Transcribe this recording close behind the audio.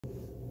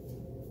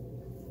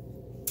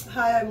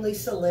Hi, I'm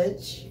Lisa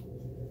Lynch,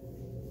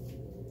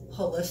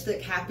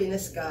 Holistic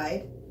Happiness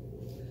Guide.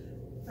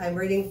 I'm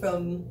reading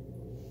from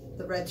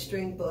the Red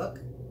String book,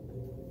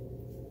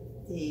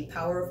 The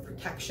Power of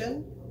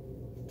Protection,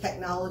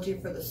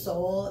 Technology for the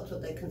Soul. That's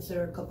what they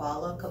consider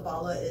Kabbalah.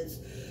 Kabbalah is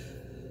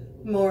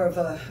more of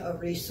a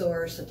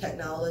resource, a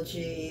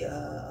technology,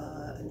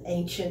 an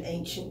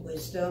ancient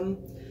wisdom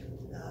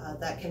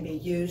that can be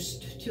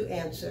used to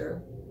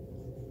answer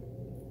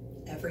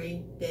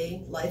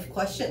everyday life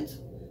questions,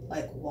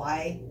 like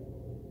why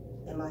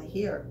am I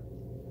here?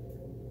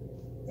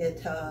 It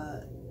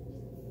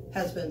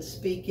has been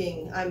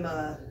speaking. I'm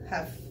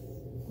half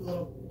a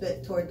little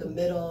bit toward the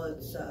middle.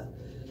 It's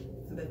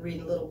I've been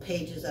reading little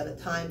pages at a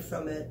time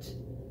from it.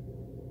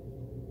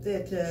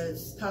 It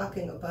is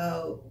talking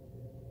about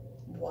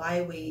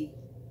why we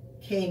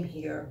came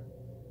here.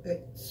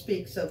 It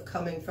speaks of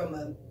coming from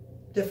a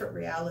different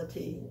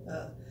reality,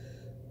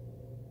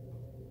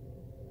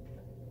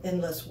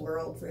 endless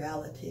world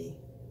reality,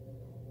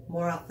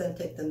 more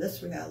authentic than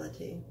this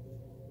reality.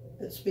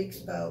 It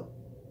speaks about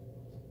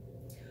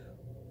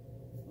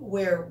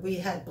where we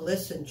had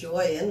bliss and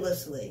joy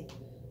endlessly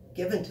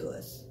given to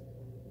us.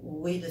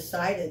 We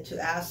decided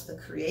to ask the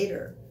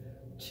Creator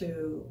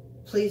to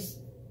please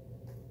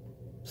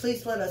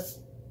let us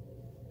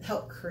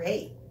help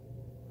create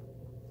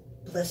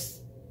bliss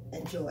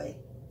and joy,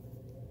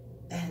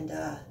 and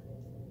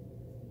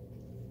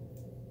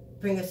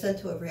bring us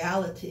into a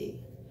reality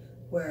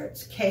where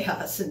it's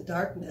chaos and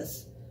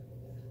darkness,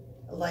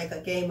 like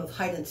a game of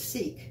hide and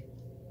seek.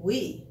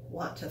 We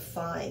want to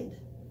find,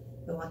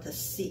 we want to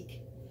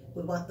seek,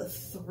 we want the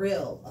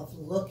thrill of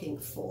looking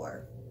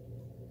for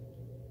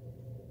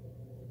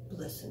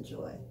bliss and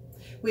joy.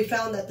 We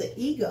found that the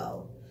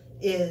ego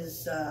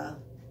is,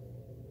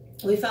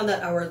 we found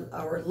that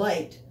our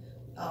light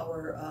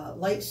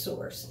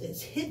source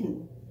is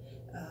hidden.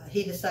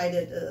 He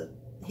decided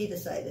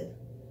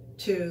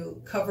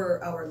to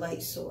cover our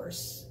light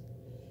source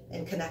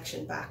and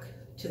connection back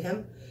to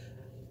him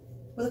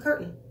with a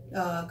curtain.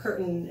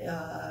 Curtain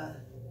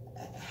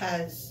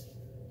has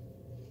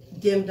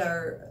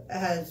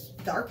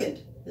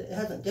darkened. It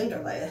hasn't dimmed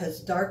our light. It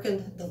has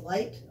darkened the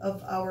light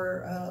of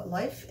our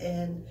life,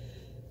 and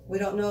we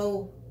don't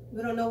know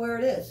where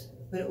it is.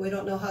 We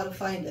don't know how to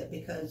find it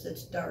because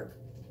it's dark.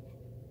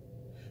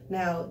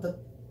 Now,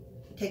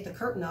 take the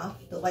curtain off,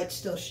 the light's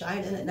still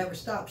shining. It never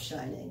stops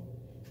shining.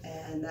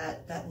 And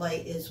that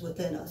light is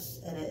within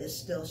us, and it is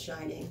still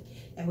shining.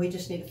 And we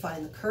just need to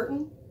find the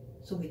curtain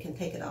so we can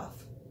take it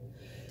off.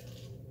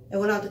 It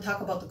went on to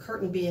talk about the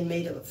curtain being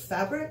made of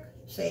fabric.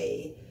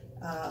 Say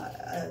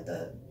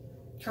the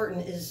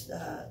curtain is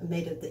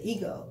made of the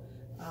ego.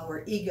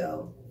 Our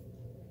ego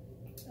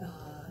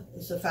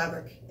is a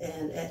fabric,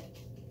 and it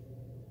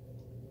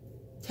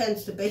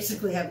tends to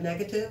basically have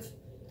negative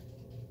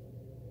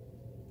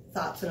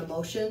thoughts and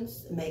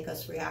emotions, make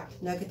us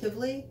react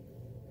negatively.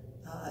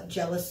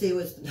 Jealousy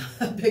was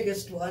the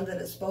biggest one that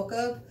it spoke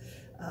of.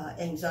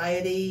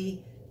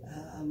 Anxiety,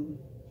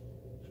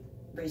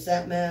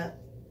 resentment,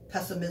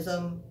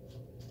 pessimism,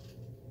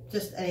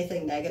 just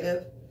anything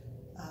negative.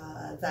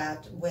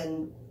 That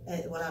when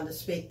it went on to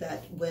speak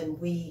that when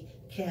we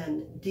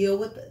can deal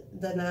with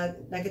the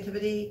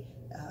negativity,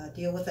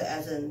 deal with it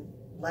as in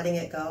letting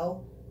it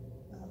go.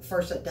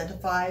 First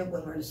identify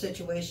when we're in a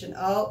situation,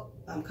 oh,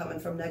 I'm coming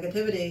from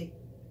negativity.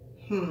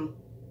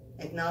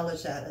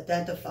 Acknowledge that,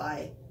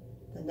 identify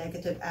the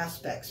negative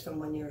aspects from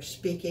when you're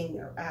speaking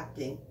or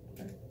acting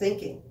or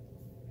thinking,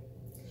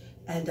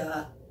 and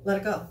let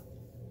it go.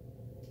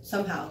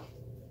 Somehow,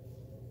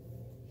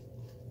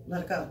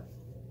 let it go.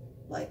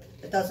 Like,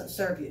 it doesn't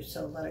serve you,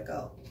 so let it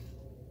go.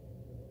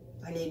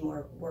 I need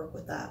more work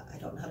with that. I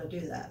don't know how to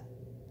do that.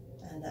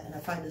 And I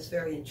find this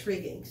very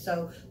intriguing.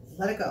 So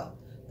let it go.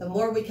 The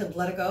more we can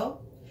let it go,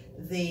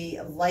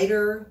 the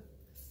lighter,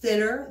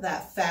 thinner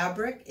that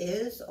fabric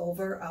is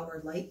over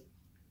our light,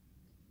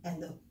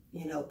 and the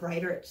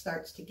brighter it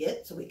starts to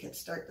get, so we can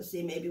start to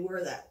see maybe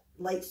where that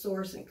light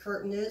source and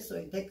curtain is, so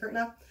we can take curtain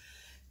off.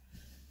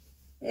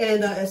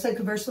 And I said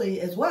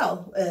conversely as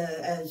well,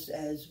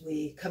 as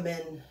we come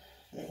in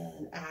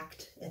and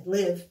act and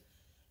live,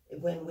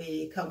 when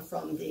we come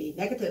from the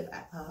negative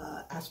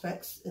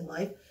aspects in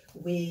life,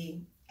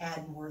 we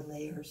add more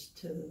layers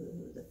to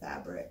the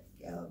fabric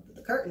of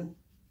the curtain,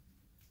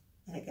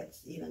 and it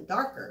gets even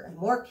darker and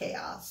more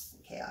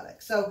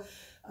chaotic. So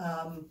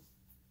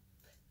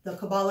the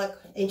Kabbalic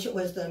ancient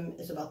wisdom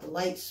is about the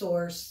light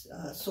source,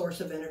 source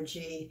of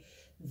energy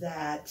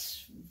that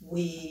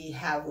we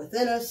have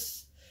within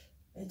us.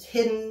 It's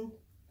hidden.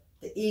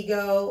 The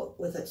ego,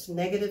 with its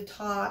negative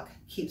talk,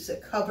 keeps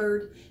it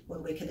covered.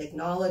 When we can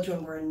acknowledge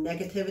when we're in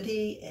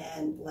negativity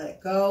and let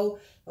it go,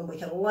 when we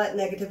can let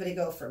negativity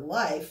go for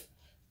life,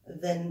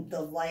 then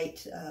the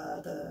light,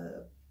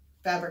 the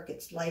fabric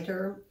gets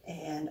lighter,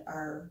 and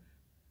our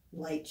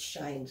light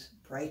shines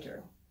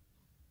brighter.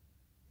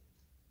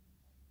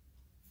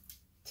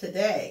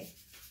 Today,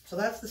 so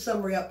that's the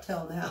summary up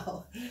till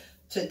now.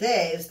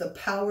 Today is the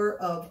power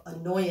of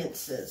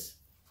annoyances.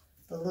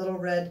 The Little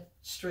Red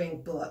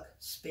String book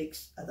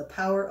speaks of the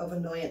power of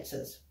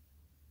annoyances.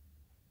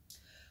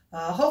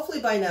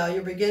 Hopefully by now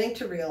you're beginning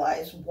to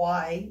realize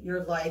why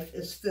your life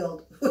is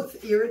filled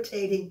with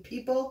irritating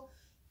people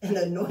and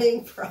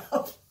annoying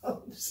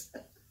problems.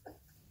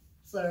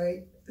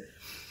 Sorry.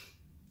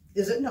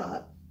 Is it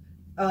not?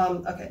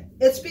 Okay.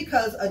 It's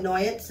because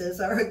annoyances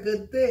are a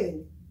good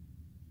thing.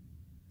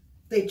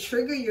 They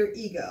trigger your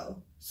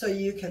ego so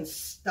you can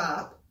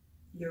stop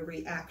your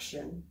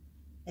reaction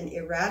and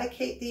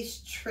eradicate these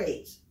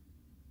traits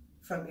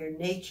from your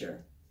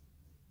nature.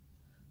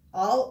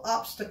 All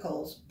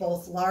obstacles,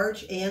 both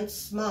large and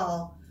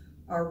small,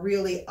 are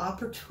really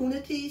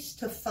opportunities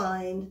to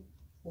find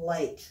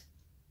light.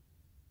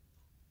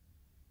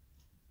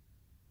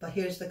 But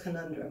here's the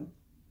conundrum.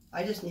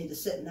 I just need to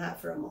sit in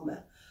that for a moment.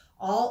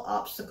 All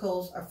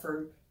obstacles are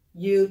for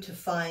you to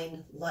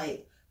find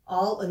light.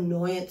 All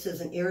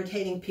annoyances and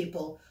irritating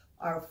people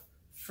are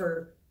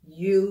for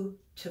you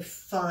to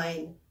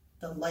find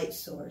the light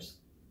source.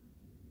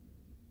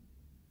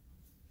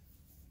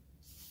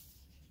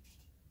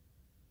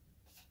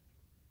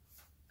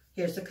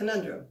 Here's the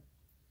conundrum.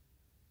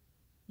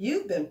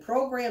 You've been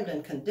programmed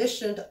and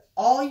conditioned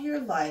all your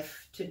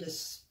life to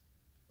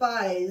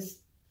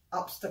despise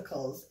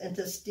obstacles and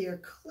to steer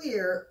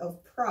clear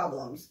of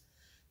problems,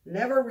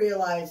 never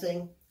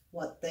realizing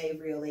what they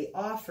really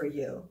offer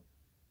you.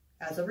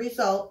 As a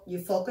result, you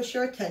focus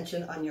your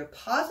attention on your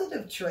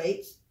positive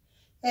traits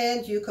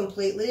and you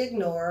completely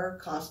ignore,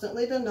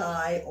 constantly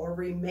deny, or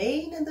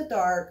remain in the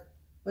dark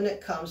when it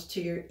comes to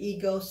your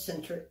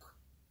egocentric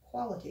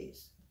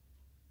qualities.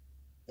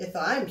 If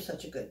I'm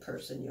such a good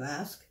person, you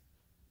ask,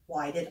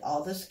 why did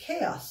all this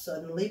chaos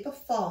suddenly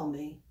befall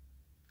me?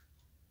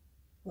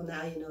 Well,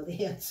 now you know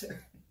the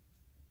answer.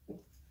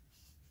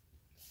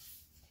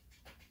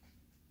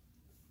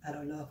 I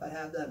don't know if I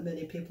have that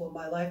many people in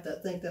my life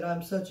that think that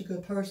I'm such a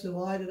good person.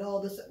 Why did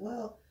all this?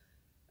 Well,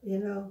 you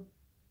know,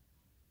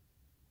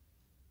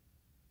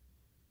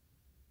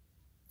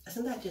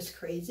 isn't that just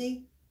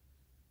crazy?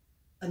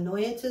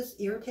 Annoyances,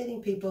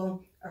 irritating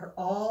people are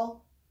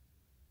all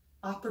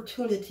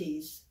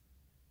opportunities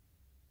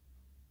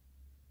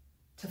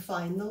to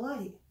find the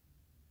light.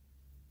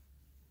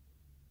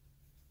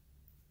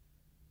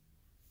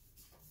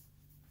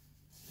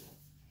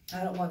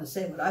 I don't want to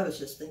say what I was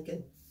just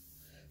thinking.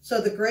 So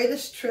the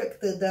greatest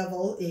trick the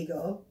devil,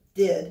 ego,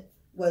 did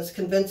was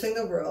convincing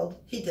the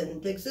world he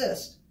didn't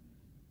exist.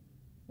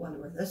 Wonder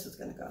where this is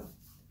going to go.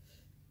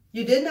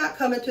 You did not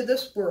come into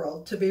this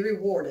world to be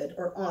rewarded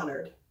or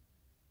honored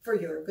for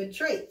your good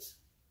traits.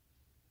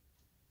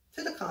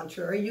 To the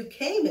contrary, you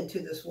came into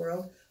this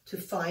world to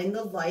find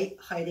the light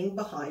hiding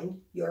behind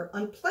your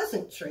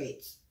unpleasant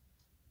traits.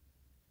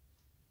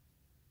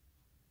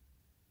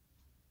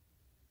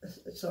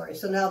 Sorry,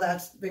 so now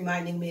that's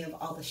reminding me of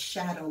all the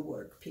shadow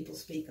work people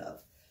speak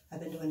of.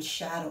 I've been doing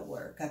shadow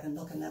work. I've been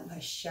looking at my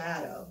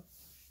shadow.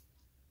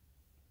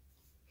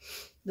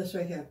 This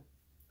right here.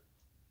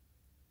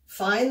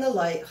 Find the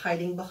light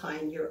hiding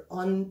behind your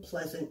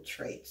unpleasant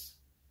traits.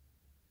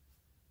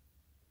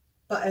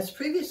 But as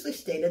previously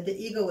stated, the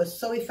ego is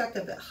so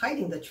effective at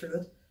hiding the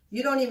truth,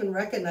 you don't even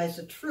recognize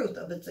the truth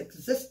of its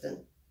existence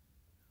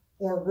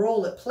or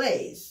role it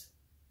plays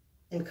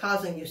in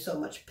causing you so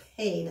much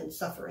pain and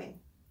suffering.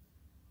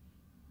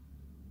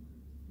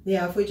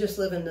 Yeah, if we just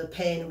live in the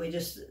pain and we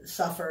just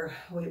suffer,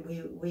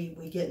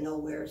 we get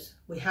nowheres.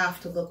 We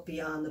have to look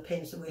beyond the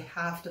pain, so we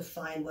have to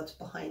find what's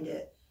behind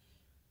it.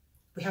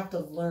 We have to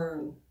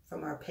learn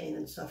from our pain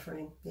and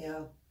suffering,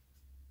 yeah.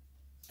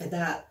 And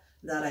that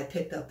I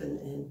picked up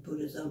in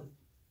Buddhism,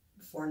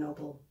 Four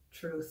Noble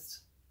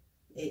Truths,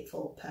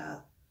 Eightfold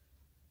Path.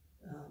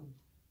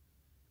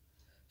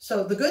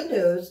 So the good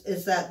news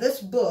is that this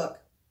book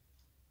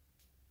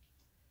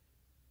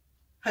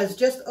has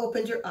just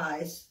opened your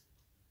eyes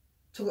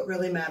to what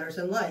really matters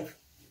in life.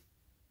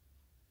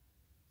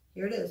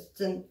 Here it is.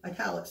 It's in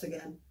italics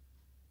again.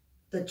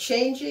 The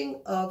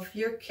changing of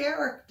your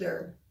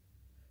character.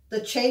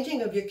 The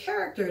changing of your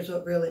character is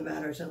what really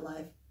matters in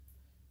life.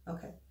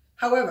 Okay.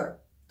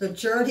 However, the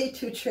journey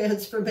to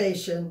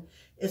transformation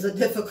is a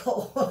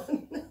difficult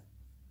one.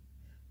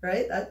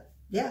 Right?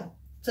 Yeah,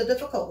 it's a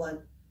difficult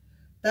one.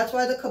 That's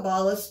why the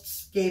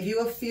Kabbalists gave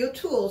you a few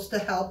tools to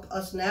help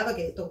us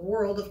navigate the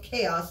world of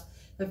chaos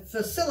and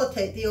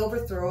facilitate the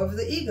overthrow of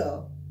the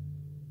ego.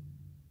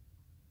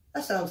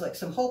 That sounds like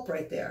some hope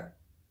right there.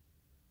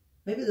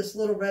 Maybe this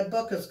little red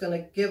book is going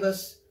to give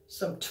us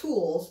some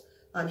tools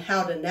on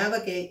how to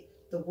navigate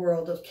the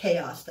world of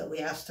chaos that we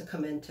asked to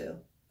come into,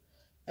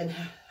 and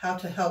how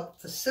to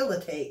help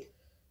facilitate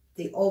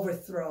the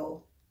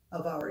overthrow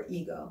of our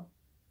ego.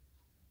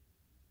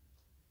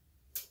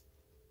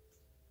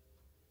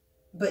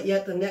 But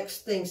yet the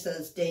next thing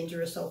says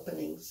dangerous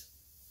openings.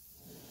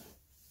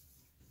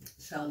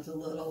 Sounds a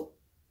little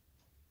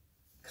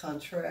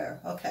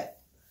contraire. Okay.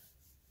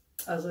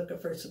 I was looking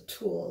for some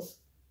tools.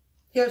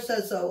 Here it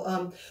says,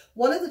 so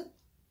one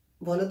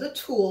of the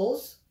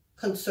tools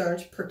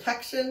concerns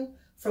protection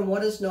from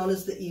what is known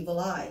as the evil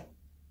eye.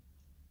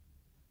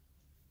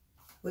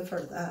 We've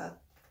heard of that.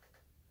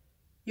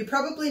 You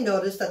probably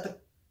noticed that the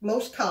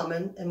most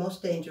common and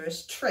most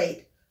dangerous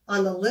trait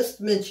on the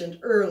list mentioned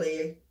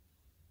earlier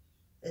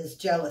is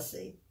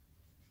jealousy.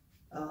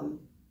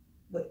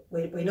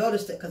 We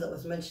noticed it because it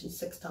was mentioned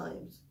 6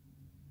 times.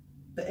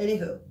 But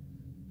anywho,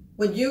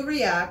 when you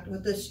react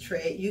with this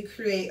trait, you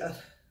create a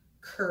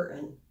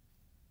curtain.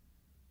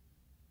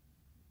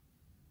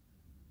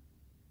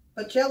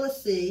 But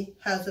jealousy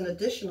has an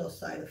additional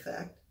side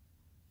effect,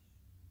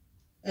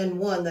 and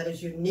one that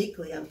is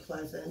uniquely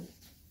unpleasant.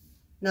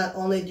 Not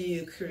only do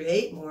you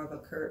create more of a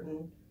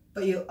curtain,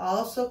 but you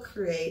also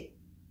create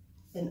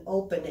an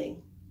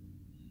opening.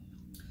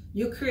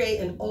 You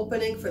create an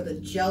opening for the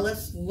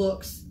jealous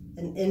looks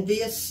and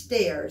envious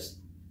stares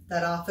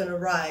that often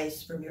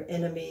arise from your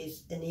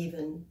enemies and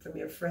even from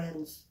your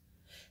friends.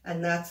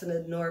 And that's an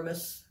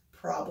enormous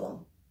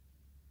problem.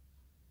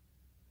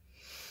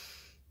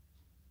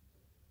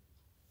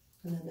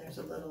 And then there's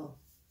a little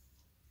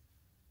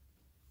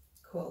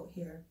quote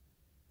here.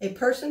 A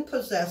person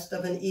possessed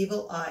of an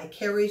evil eye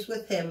carries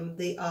with him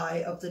the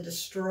eye of the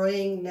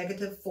destroying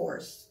negative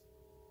force.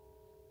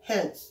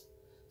 Hence,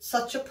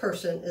 such a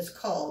person is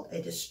called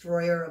a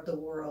destroyer of the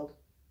world.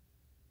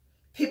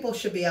 People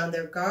should be on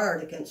their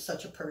guard against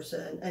such a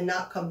person and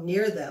not come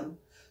near them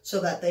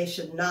so that they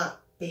should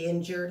not be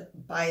injured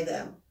by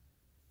them.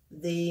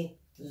 The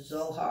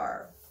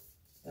Zohar.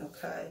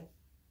 Okay.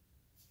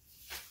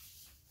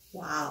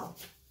 Wow.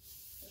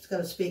 It's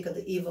going to speak of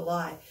the evil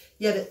eye.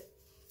 Yet it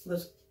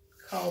was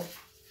called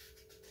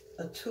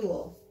a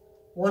tool.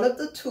 One of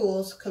the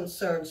tools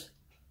concerns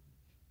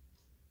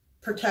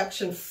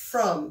protection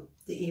from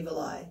the evil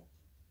eye.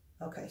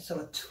 Okay, so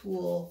a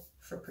tool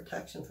for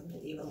protection from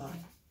the evil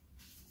eye.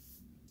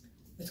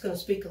 It's going to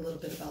speak a little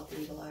bit about the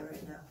evil eye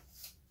right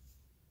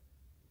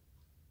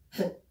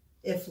now.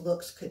 If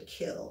looks could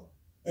kill,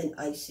 an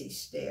icy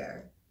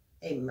stare,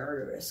 a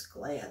murderous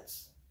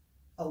glance,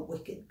 a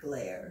wicked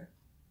glare,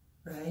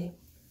 right?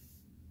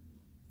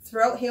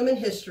 Throughout human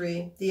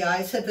history, the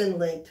eyes have been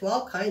linked to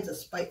all kinds of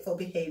spiteful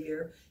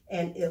behavior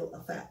and ill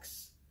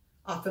effects,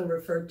 often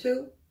referred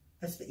to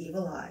as the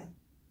evil eye.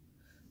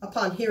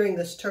 Upon hearing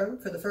this term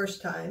for the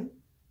first time,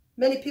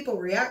 many people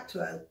react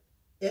to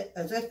it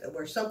as if it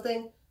were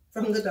something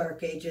from the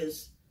Dark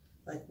Ages,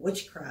 like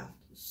witchcraft,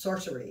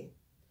 sorcery.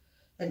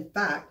 In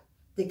fact,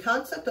 the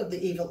concept of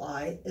the evil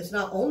eye is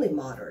not only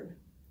modern,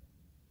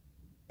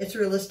 it's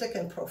realistic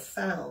and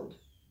profound.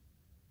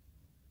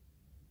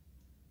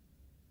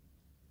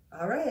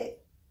 All right,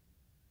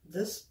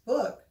 this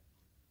book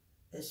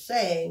is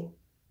saying,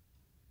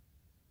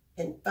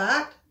 in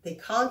fact, the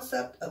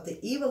concept of the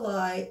evil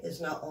eye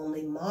is not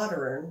only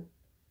modern,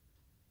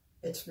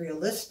 it's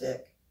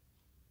realistic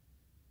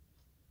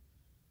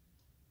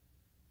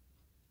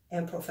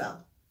and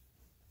profound.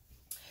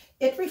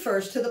 It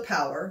refers to the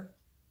power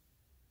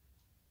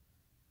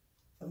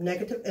of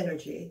negative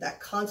energy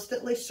that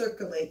constantly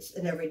circulates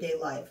in everyday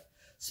life.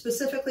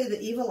 Specifically, the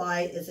evil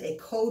eye is a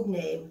code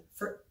name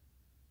for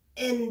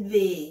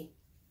envy.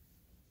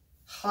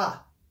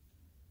 Ha!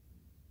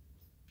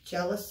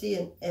 Jealousy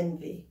and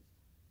envy.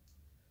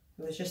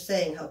 I was just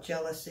saying how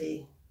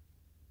jealousy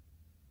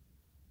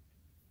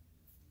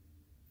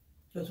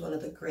was one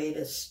of the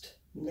greatest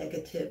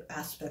negative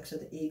aspects of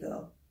the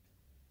ego.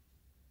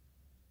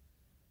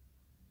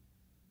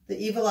 The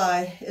evil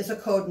eye is a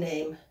code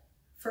name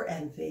for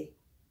envy,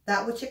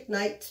 that which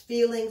ignites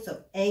feelings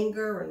of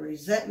anger and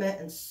resentment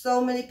in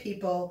so many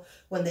people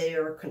when they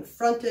are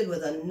confronted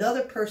with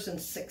another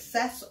person's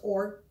success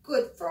or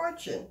good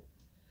fortune.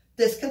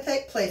 This can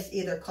take place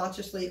either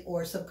consciously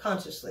or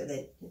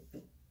subconsciously.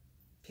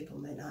 People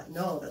may not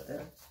know that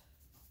they're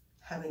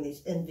having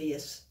these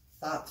envious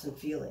thoughts and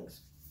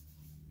feelings.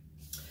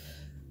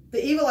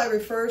 The evil eye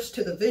refers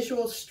to the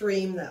visual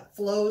stream that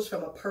flows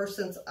from a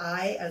person's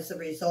eye as a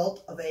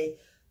result of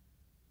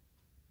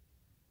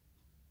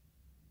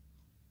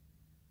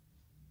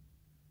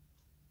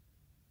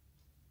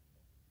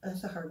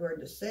that's a hard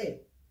word to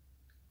say,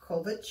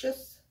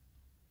 covetous,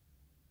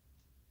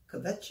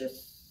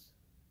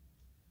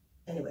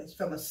 anyways,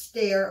 from a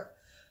stare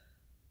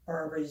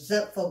or a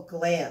resentful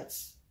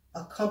glance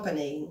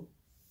accompanying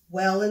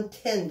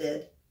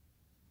well-intended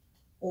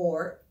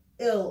or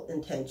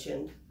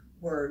ill-intentioned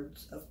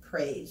words of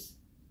praise.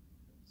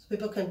 So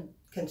people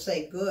can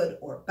say good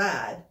or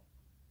bad,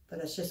 but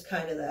it's just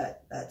kind of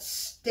that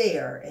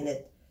stare and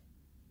it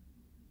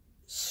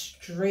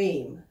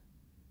stream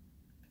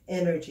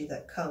energy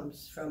that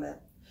comes from it.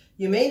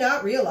 You may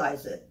not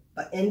realize it,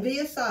 but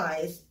envious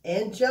eyes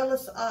and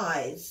jealous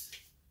eyes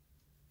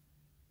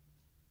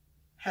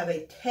have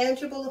a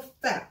tangible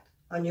effect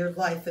on your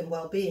life and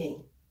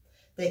well-being.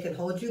 They can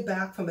hold you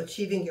back from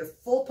achieving your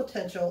full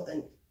potential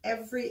in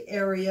every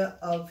area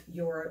of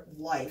your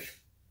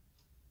life.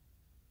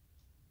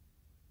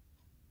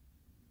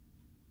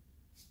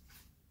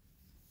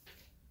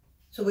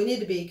 So we need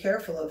to be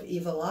careful of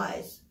evil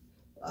eyes.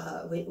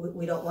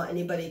 We don't want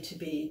anybody to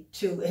be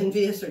too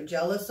envious or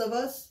jealous of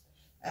us.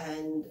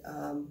 And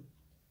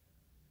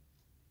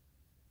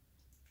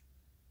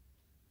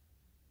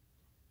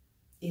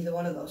either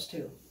one of those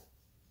two.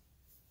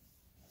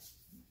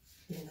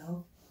 you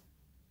know,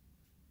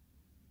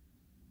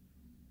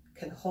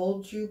 can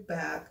hold you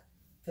back.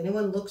 If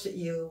anyone looks at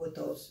you with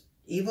those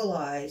evil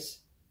eyes,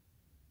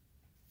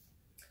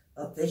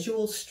 a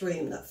visual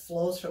stream that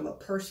flows from a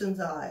person's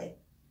eye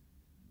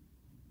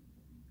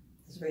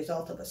as a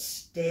result of a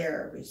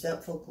stare,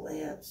 resentful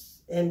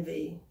glance,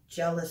 envy,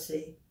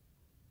 jealousy,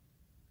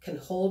 can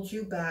hold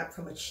you back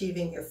from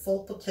achieving your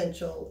full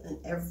potential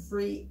in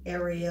every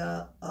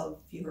area of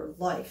your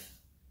life.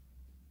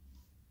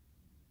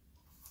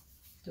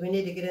 Do we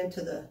need to get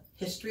into the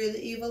history of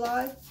the evil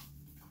eye?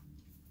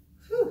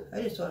 Whew,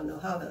 I just want to know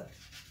how to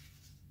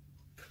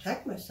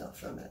protect myself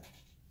from it.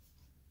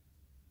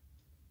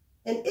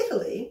 In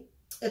Italy,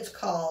 it's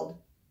called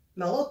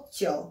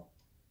malocchio.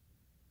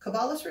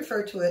 Kabbalists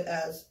refer to it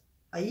as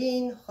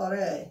ayin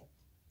hore.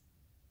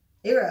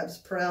 Arabs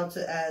pronounce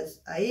it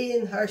as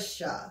ayin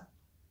harsha.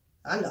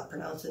 I'm not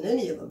pronouncing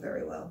any of them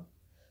very well.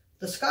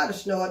 The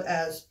Scottish know it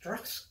as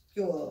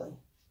draxcule,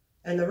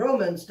 and the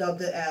Romans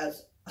dubbed it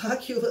as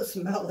oculus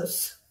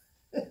malus.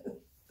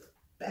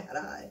 Bad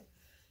eye.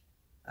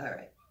 All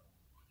right.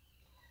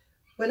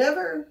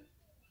 Whenever,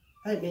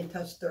 I didn't mean to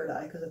touch third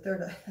eye, because the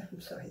third eye, I'm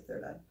sorry,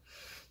 third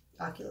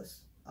eye,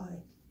 oculus,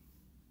 eye.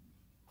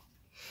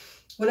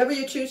 Whatever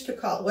you choose to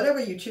call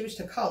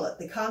it,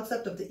 the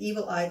concept of the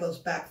evil eye goes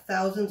back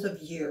thousands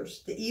of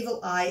years. The evil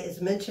eye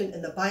is mentioned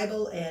in the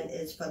Bible and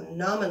its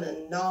phenomenon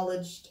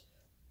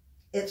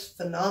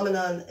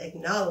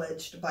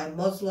acknowledged by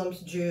Muslims,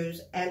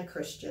 Jews, and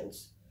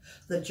Christians.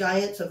 The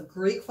giants of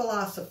Greek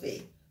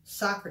philosophy,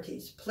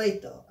 Socrates,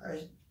 Plato,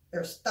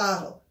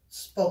 Aristotle,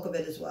 spoke of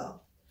it as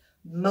well.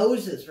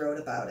 Moses wrote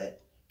about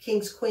it.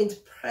 Kings, queens,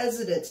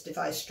 presidents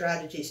devised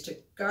strategies to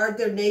guard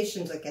their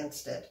nations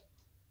against it.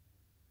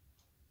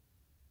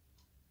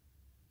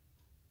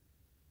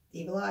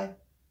 Evil eye.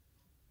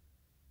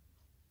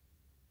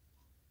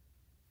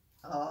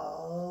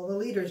 All the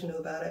leaders knew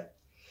about it.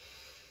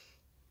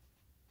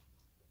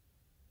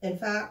 In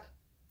fact,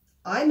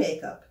 eye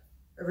makeup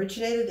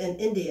originated in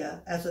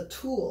India as a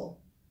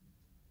tool.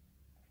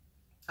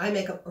 Eye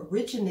makeup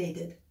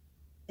originated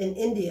in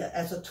India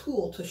as a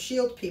tool to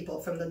shield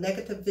people from the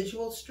negative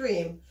visual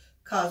stream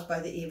caused by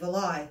the evil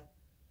eye.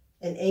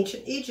 In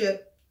ancient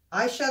Egypt,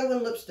 eyeshadow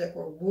and lipstick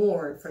were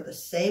worn for the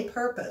same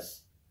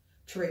purpose,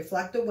 to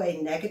reflect away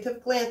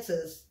negative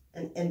glances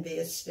and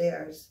envious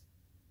stares.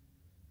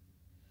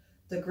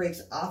 The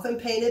Greeks often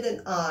painted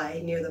an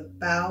eye near the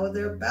bow of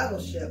their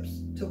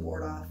battleships to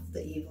ward off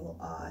the evil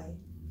eye.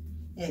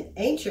 And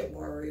ancient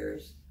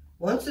warriors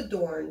once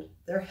adorned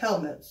their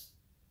helmets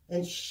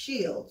and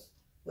shields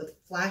with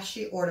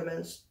flashy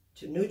ornaments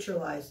to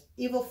neutralize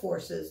evil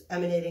forces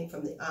emanating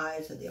from the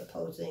eyes of the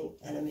opposing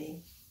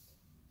enemy.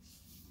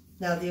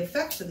 Now, the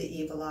effects of the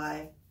evil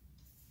eye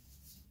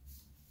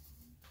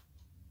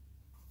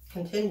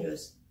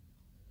continues.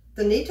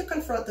 The need to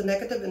confront the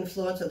negative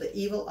influence of the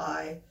evil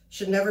eye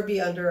should never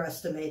be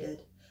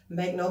underestimated.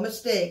 Make no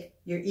mistake,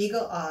 your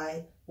ego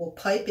eye will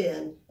pipe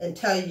in and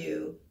tell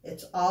you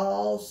it's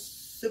all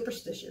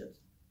superstitious.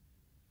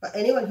 But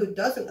anyone who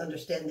doesn't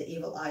understand the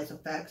evil eye's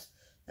effects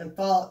and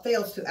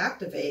fails to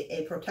activate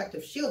a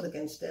protective shield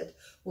against it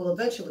will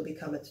eventually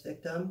become its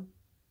victim.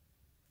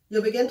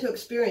 You'll begin to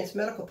experience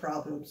medical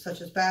problems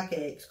such as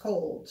backaches,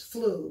 colds,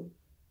 flu.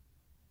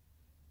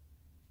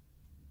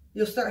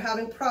 You'll start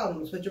having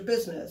problems with your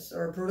business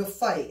or a brutal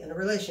fight in a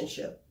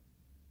relationship.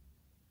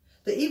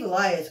 The evil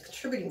eye is a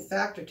contributing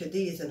factor to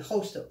these and a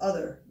host of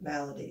other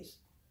maladies.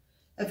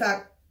 In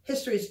fact,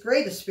 history's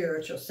greatest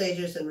spiritual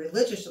sages and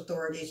religious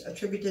authorities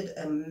attributed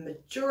a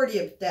majority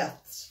of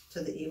deaths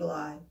to the evil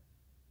eye.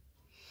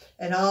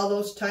 And all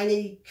those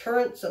tiny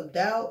currents of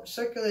doubt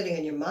circulating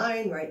in your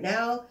mind right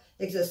now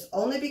exist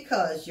only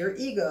because your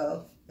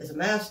ego is a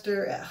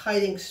master at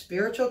hiding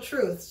spiritual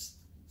truths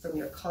from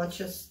your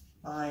conscious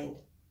mind.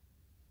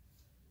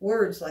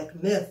 Words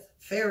like myth,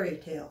 fairy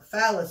tale,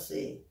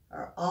 fallacy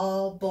are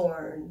all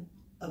born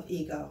of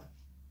ego.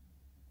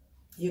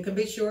 You can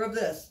be sure of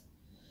this.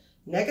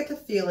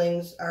 Negative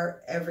feelings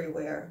are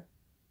everywhere.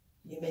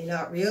 You may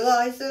not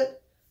realize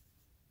it,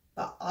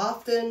 but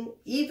often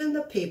even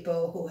the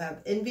people who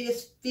have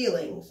envious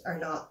feelings are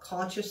not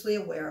consciously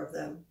aware of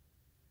them.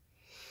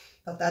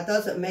 But that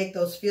doesn't make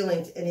those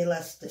feelings any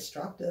less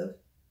destructive.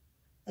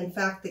 In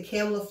fact, the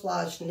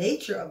camouflaged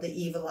nature of the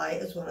evil eye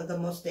is one of the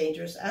most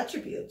dangerous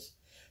attributes,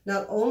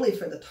 not only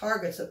for the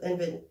targets of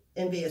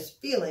envious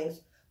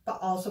feelings, but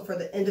also for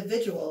the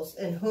individuals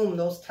in whom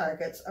those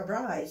targets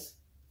arise.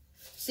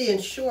 See, in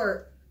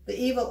short, the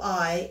evil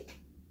eye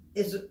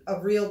is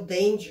a real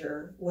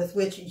danger with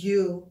which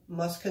you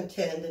must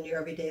contend in your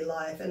everyday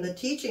life. And the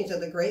teachings of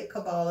the great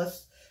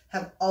Kabbalists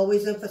have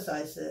always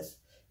emphasized this.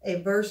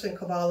 A verse in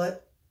Kabbalah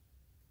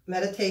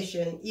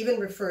meditation even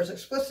refers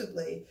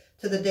explicitly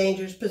to the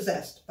dangers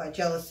possessed by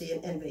jealousy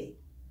and envy.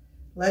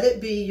 Let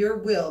it be your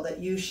will that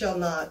you shall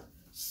not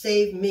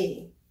save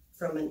me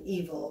from an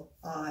evil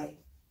eye.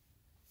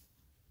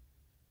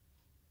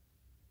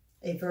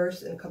 A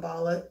verse in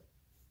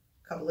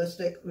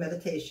Kabbalistic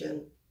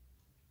meditation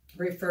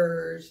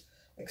refers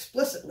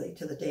explicitly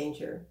to the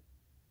danger,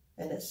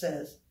 and it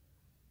says,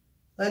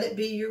 Let it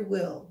be your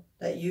will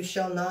that you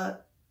shall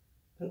not,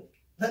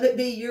 let it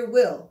be your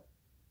will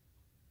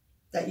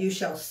that you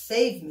shall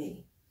save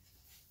me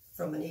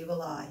from an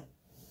evil eye.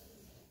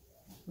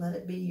 Let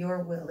it be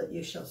your will that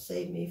you shall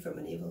save me from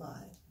an evil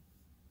eye.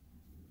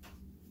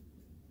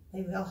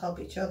 May we all help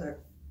each other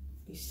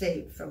be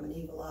saved from an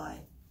evil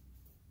eye.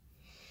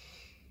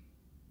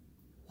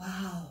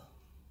 Wow.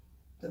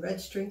 The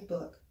Red String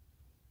Book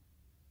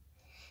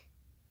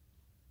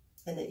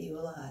and the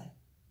Evil Eye.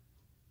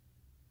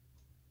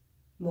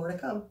 More to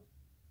come.